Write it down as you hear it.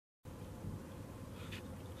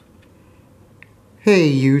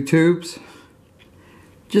Hey YouTubes,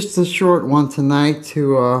 just a short one tonight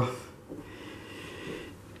to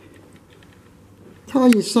tell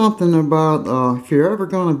you something about if you're ever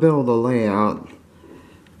going to build a layout,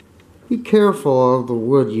 be careful of the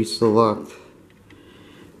wood you select.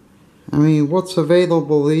 I mean, what's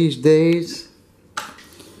available these days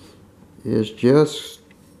is just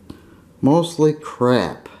mostly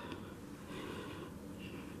crap.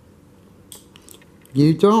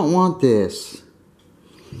 You don't want this.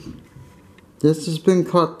 This has been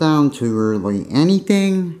cut down too early.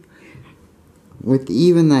 Anything with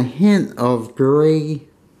even a hint of green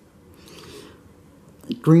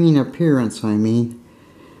appearance, I mean.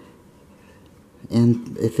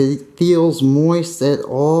 And if it feels moist at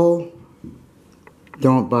all,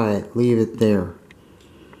 don't buy it. Leave it there.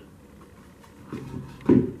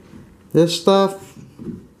 This stuff,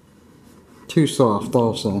 too soft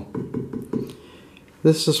also.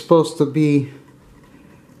 This is supposed to be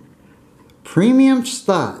premium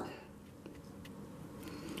stud.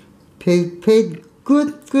 Paid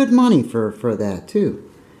good money for that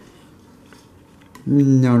too.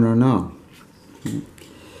 No.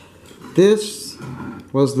 This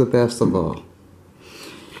was the best of all.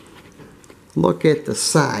 Look at the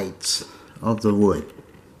sides of the wood.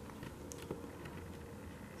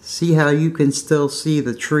 See how you can still see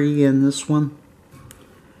the tree in this one?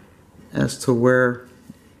 As to where,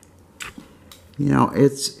 you know,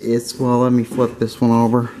 it's well, let me flip this one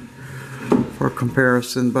over for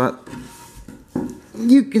comparison, but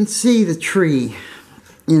you can see the tree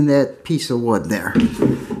in that piece of wood there.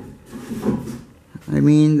 I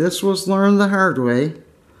mean, this was learned the hard way,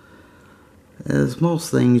 as most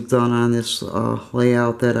things done on this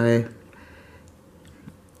layout that I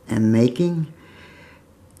am making.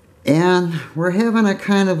 And we're having a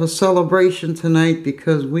kind of a celebration tonight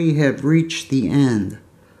because we have reached the end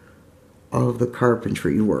of the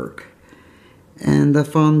carpentry work. And the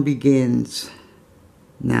fun begins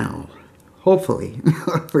now. Hopefully,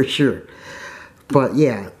 for sure. But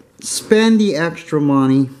yeah, spend the extra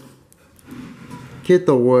money. Get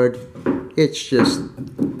the wood. It's just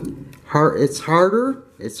hard. It's harder.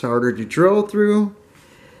 It's harder to drill through.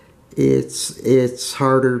 It's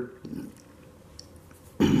harder.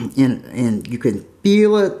 And you can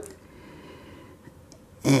feel it.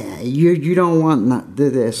 You don't want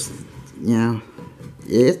this, you know.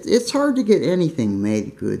 It's hard to get anything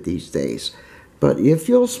made good these days. But if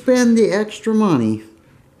you'll spend the extra money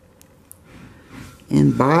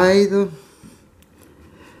and buy the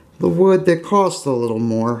wood that costs a little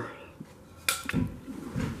more,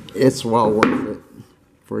 it's well worth it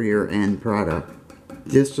for your end product.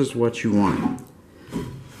 This is what you want.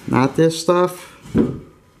 Not this stuff.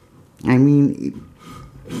 I mean,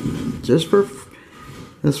 this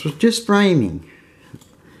was just framing.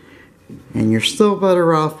 And you're still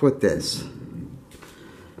better off with this.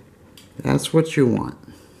 That's what you want.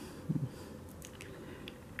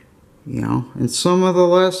 You know, in some of the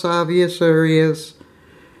less obvious areas,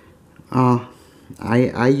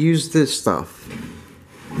 I use this stuff.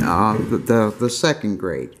 The second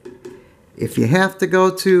grade. If you have to go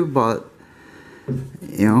to, but,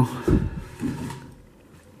 you know,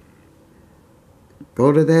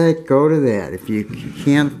 go to that. If you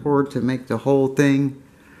can't afford to make the whole thing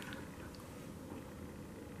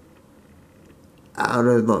out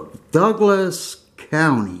of the Douglas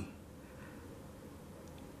County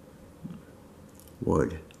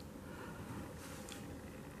wood.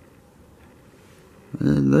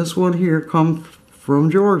 And this one here comes from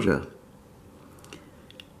Georgia.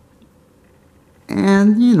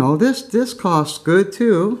 And you know, this costs good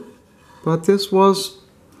too, but this was,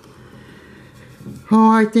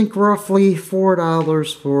 oh, I think roughly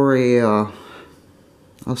 $4 for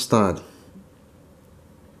a stud.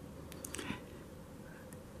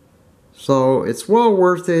 So it's well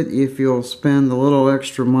worth it. If you'll spend a little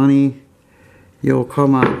extra money, you'll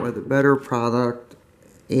come out with a better product.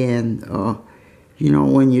 And you know,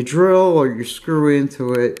 when you drill or you screw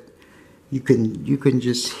into it, you can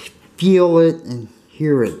just feel it and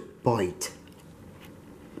hear it bite,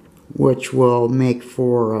 which will make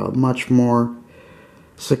for a much more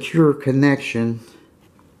secure connection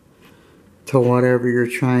to whatever you're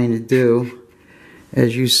trying to do.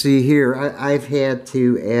 As you see here, I've had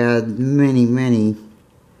to add many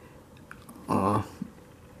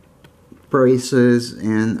braces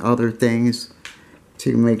and other things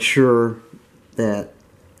to make sure that,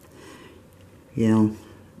 you know,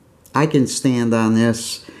 I can stand on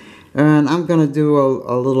this. And I'm going to do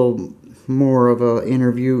a little more of an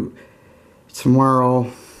interview tomorrow.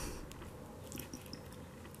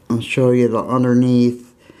 I'll show you the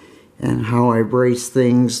underneath and how I brace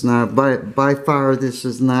things. Now, by far, this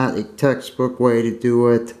is not a textbook way to do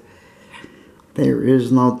it. There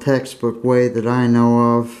is no textbook way that I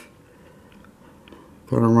know of.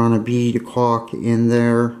 Gonna run a bead of caulk in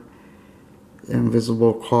there,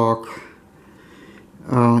 invisible caulk.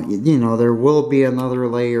 You know, there will be another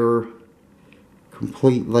layer,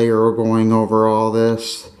 complete layer going over all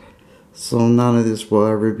this, so none of this will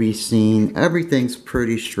ever be seen. Everything's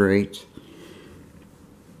pretty straight.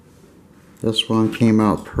 This one came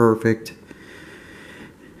out perfect.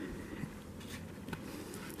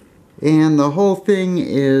 And the whole thing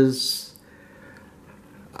is,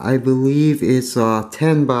 I believe it's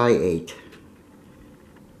 10 by 8.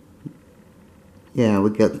 Yeah, we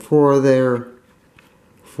got 4 there,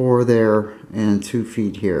 4 there, and 2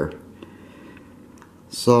 feet here.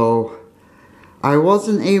 So I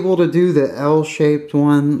wasn't able to do the L-shaped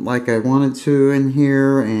one like I wanted to in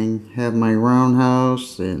here and have my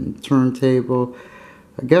roundhouse and turntable.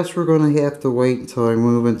 I guess we're going to have to wait until I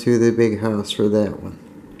move into the big house for that one.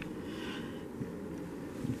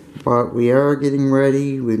 But we are getting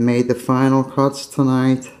ready. We made the final cuts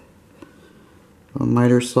tonight. A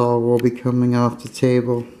miter saw will be coming off the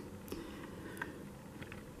table.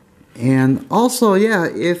 And also, yeah,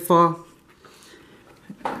 if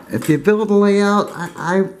you build a layout,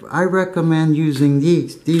 I recommend using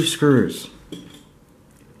these screws.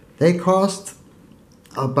 They cost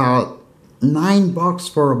about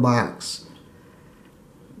 $9 for a box.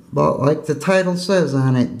 But like the title says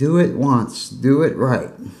on it, do it once, do it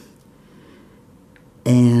right.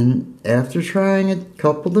 And after trying a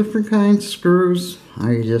couple different kinds of screws,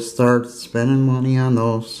 I just started spending money on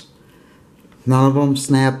those. None of them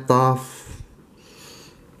snapped off.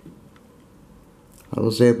 I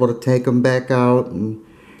was able to take them back out and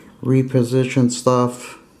reposition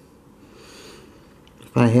stuff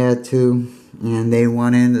if I had to. And they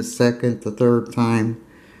went in the second, the third time.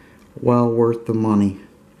 Well worth the money.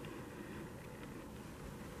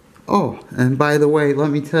 Oh, and by the way, let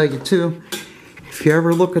me tell you too, if you're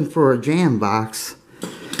ever looking for a jam box,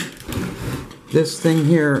 this thing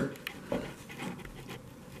here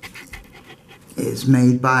is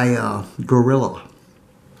made by Gorilla.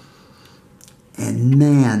 And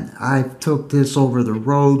man, I took this over the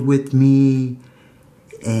road with me,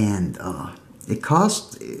 and it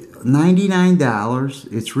cost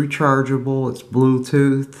 $99. It's rechargeable, it's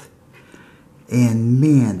Bluetooth, and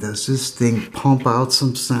man, does this thing pump out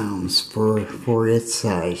some sounds for its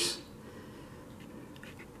size.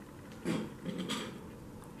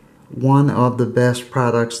 One of the best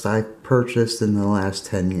products I've purchased in the last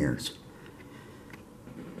 10 years.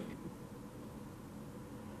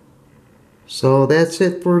 So that's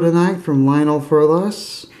it for tonight from Lionel for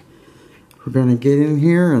Less. We're going to get in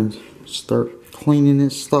here and start cleaning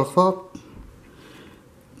this stuff up.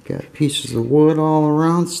 Got pieces of wood all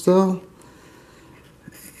around still.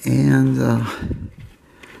 And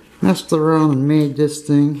messed around and made this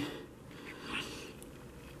thing.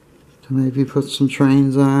 To maybe put some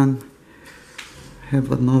trains on.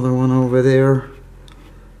 Have another one over there.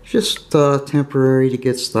 Just temporary to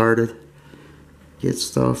get started. Get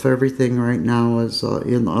stuff. Everything right now is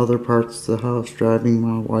in other parts of the house, driving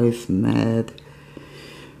my wife mad.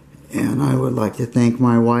 And I would like to thank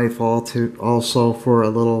my wife also for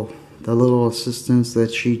the little assistance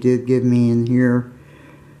that she did give me in here.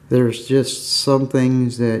 There's just some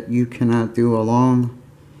things that you cannot do alone.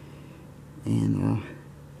 And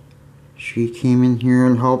she came in here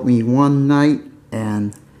and helped me one night,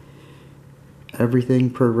 and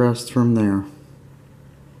everything progressed from there.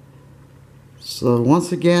 So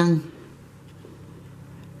once again,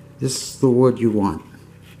 this is the wood you want.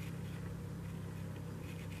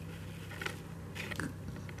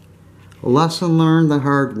 A lesson learned the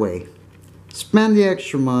hard way. Spend the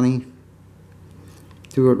extra money.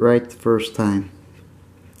 Do it right the first time.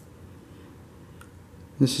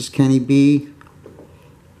 This is Kenny B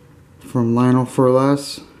from Lionel for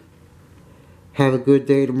Less. Have a good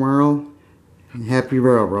day tomorrow, and happy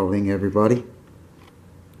railroading, everybody.